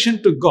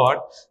information to God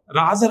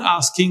rather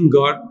asking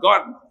God,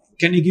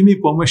 can you give me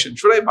permission?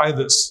 Should I buy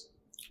this?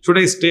 Should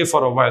I stay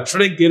for a while?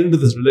 Should I get into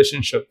this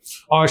relationship?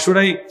 Or should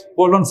I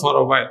hold on for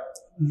a while?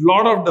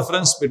 Lot of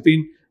difference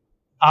between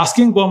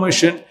asking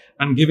permission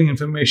and giving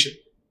information.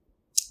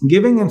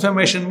 Giving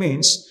information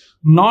means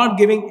not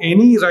giving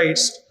any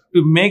rights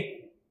to make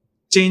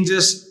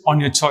changes on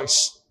your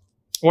choice.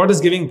 What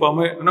is giving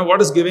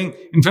what is giving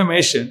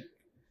information?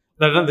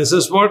 That this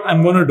is what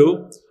I'm going to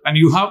do, and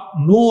you have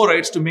no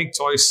rights to make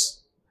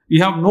choice.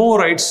 You have no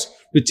rights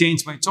to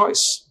change my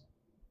choice.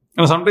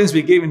 Sometimes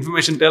we give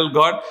information, tell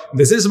God,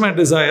 this is my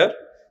desire,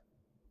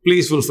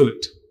 please fulfill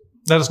it.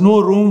 There is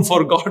no room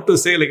for God to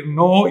say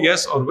no,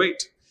 yes, or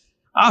wait.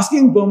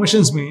 Asking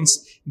permissions means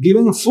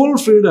giving full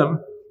freedom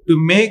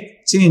to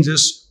make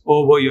changes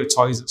over your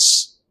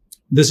choices.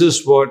 This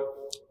is what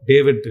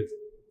David did.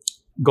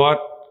 God,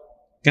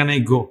 can I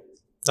go?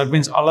 That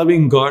means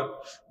allowing God,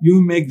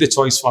 you make the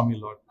choice for me,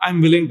 Lord.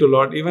 I'm willing to,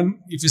 Lord. Even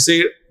if you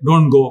say,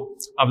 don't go,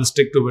 I will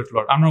stick to it,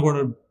 Lord. I'm not going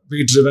to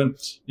be driven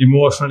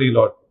emotionally,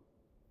 Lord.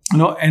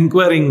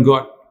 Inquiring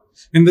God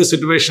in this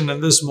situation,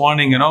 in this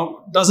morning,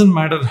 doesn't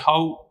matter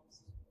how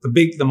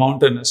big the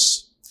mountain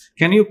is.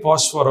 Can you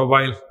pause for a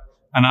while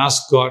and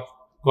ask God,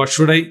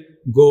 should I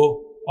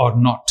go or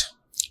not?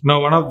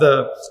 One of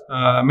the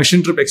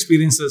mission trip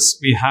experiences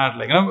we had,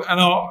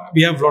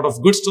 we have a lot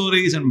of good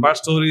stories and bad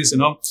stories,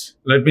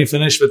 Let me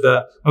finish with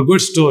a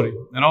good story.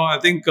 I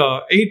think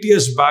 8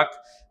 years back,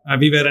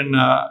 we were in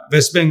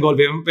West Bengal.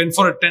 We went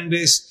for a 10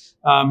 days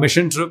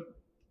mission trip.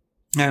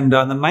 And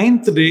on the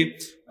 9th day,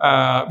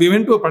 we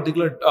went to a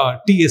particular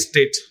tea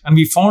estate, and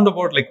we found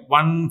about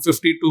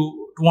 150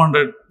 to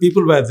 200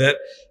 people were there.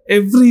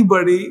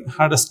 Everybody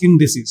had a skin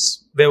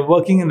disease. They were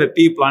working in the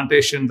tea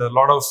plantation. There are a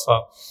lot of,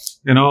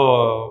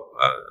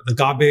 the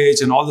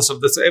garbage and all this stuff.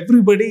 So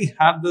everybody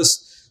had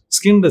this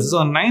skin disease. So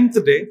on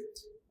 9th day,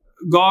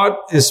 God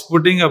is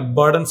putting a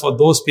burden for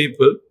those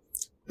people.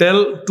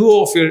 Tell 2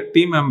 of your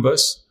team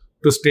members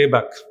to stay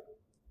back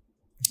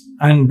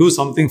and do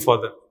something for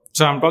them.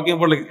 So I'm talking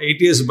about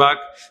 8 years back,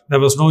 there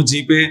was no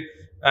GPay,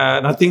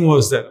 nothing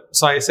was there.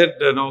 So I said,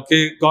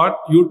 okay, God,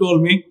 you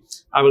told me,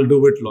 I will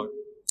do it, Lord.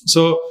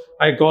 So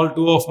I called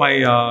 2 of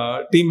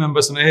my team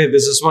members and hey,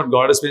 this is what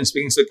God has been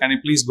speaking. So can you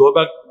please go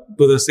back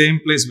to the same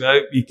place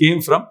where we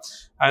came from?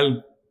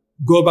 I'll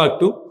go back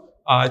to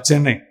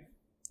Chennai.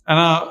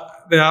 And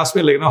they asked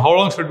me, how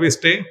long should we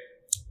stay?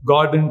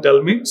 God didn't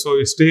tell me. So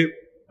we stay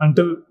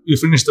until we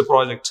finish the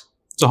project.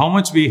 So how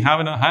much we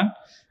have in our hand?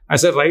 I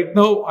said, right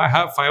now, I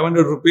have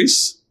 500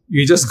 rupees.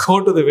 You just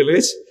go to the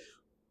village.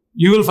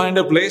 You will find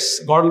a place.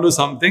 God will do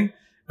something.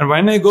 And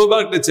when I go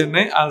back to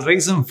Chennai, I'll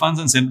raise some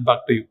funds and send it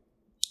back to you.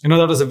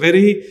 That was a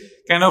very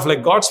kind of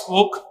God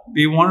spoke.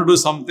 We want to do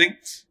something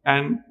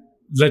and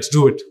let's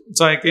do it.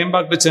 So I came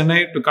back to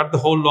Chennai. To cut the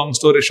whole long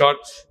story short,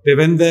 they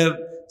went there.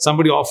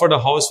 Somebody offered a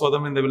house for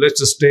them in the village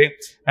to stay.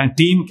 And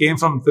team came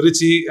from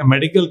Tiruchi. A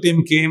medical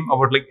team came.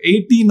 About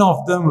 18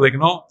 of them,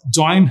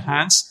 joined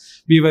hands.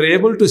 We were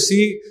able to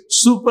see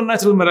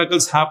supernatural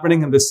miracles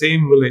happening in the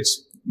same village.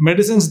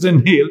 Medicines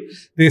didn't heal.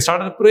 They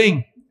started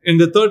praying. In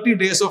the 30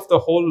 days of the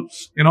whole,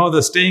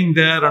 the staying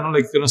there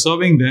and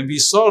serving them, we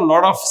saw a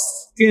lot of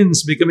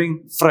skins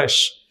becoming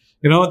fresh.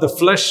 The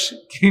flesh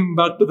came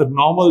back to the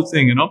normal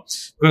thing,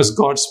 because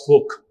God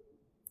spoke.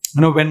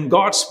 When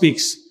God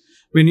speaks,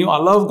 when you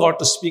allow God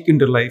to speak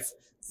into life,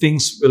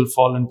 things will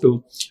fall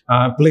into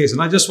place.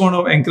 And I just want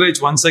to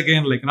encourage once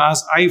again,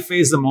 as I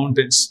face the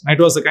mountains, it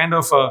was a kind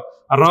of a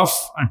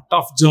rough and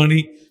tough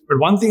journey. But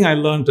one thing I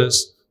learned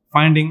is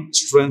finding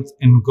strength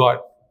in God.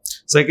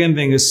 Second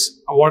thing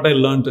is, what I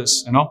learned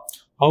is,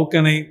 how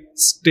can I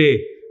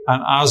stay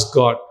and ask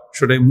God,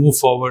 should I move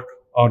forward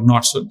or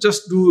not? So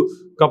just do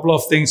a couple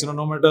of things,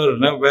 no matter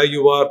where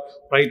you are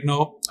right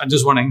now. I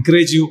just want to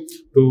encourage you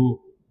to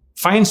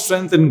find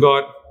strength in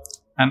God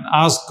and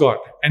ask God,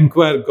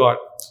 inquire God.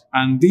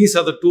 And these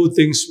are the two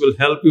things will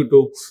help you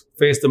to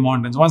face the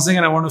mountains. Once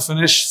again, I want to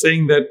finish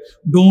saying that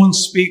don't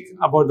speak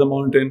about the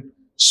mountain,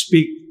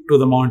 speak to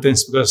the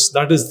mountains, because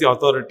that is the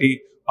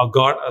authority our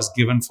God has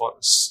given for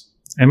us.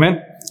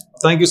 Amen.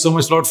 Thank you so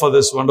much, Lord, for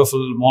this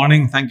wonderful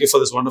morning. Thank you for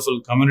this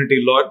wonderful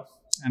community, Lord.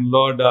 And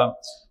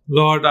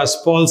Lord, as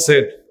Paul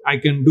said, I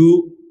can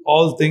do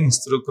all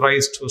things through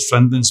Christ who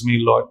strengthens me,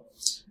 Lord.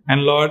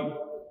 And Lord,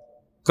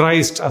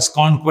 Christ has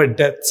conquered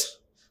death.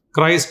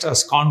 Christ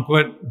has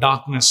conquered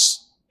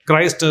darkness.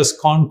 Christ has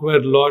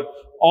conquered, Lord,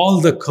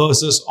 all the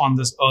curses on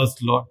this earth,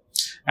 Lord.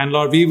 And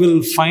Lord, we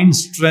will find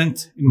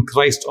strength in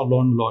Christ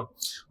alone, Lord.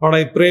 Lord,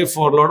 I pray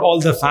for, Lord, all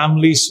the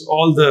families,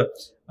 all the,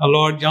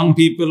 Lord, young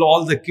people,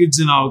 all the kids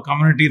in our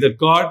community, that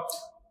God,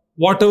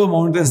 whatever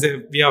mountains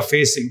we are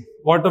facing,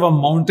 whatever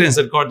mountains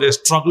that God, they're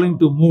struggling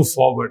to move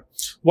forward,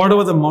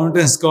 whatever the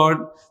mountains, God,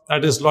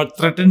 that is, Lord,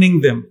 threatening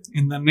them,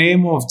 in the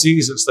name of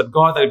Jesus, that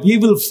God, that we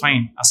will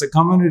find as a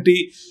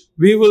community,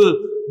 we will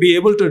be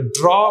able to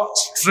draw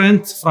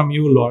strength from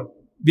you, Lord.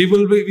 We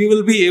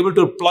will be able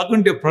to plug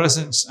into your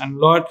presence and,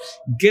 Lord,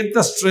 get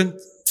the strength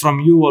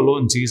from you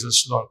alone,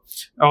 Jesus, Lord.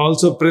 I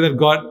also pray that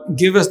God,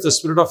 give us the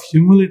spirit of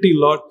humility,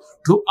 Lord,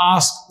 to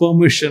ask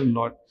permission,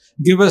 Lord.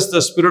 Give us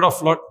the spirit of,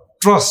 Lord,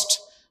 trust,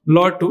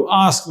 Lord, to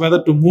ask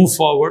whether to move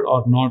forward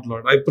or not,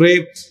 Lord. I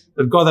pray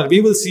that God, that we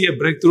will see a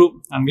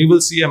breakthrough and we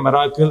will see a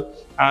miracle.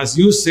 As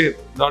you said,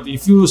 Lord,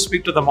 if you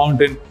speak to the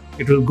mountain,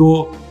 it will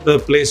go to the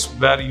place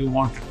where you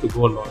want it to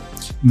go, Lord.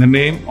 In the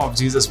name of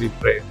Jesus, we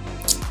pray.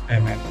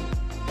 Amen.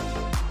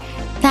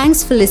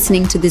 Thanks for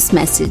listening to this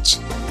message.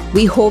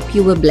 We hope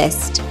you were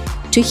blessed.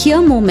 To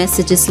hear more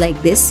messages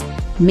like this,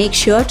 make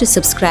sure to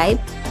subscribe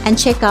and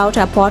check out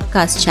our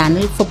podcast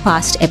channel for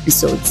past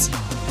episodes.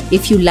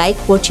 If you like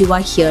what you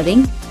are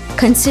hearing,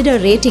 consider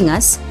rating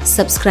us,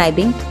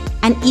 subscribing,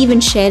 and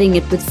even sharing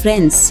it with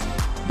friends.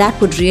 That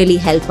would really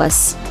help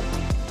us.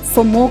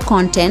 For more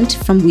content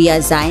from We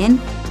Are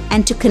Zion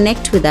and to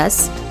connect with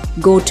us,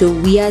 go to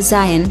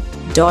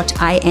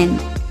wearezion.in.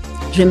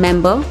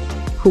 Remember,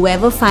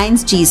 whoever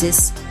finds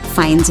Jesus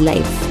finds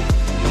life.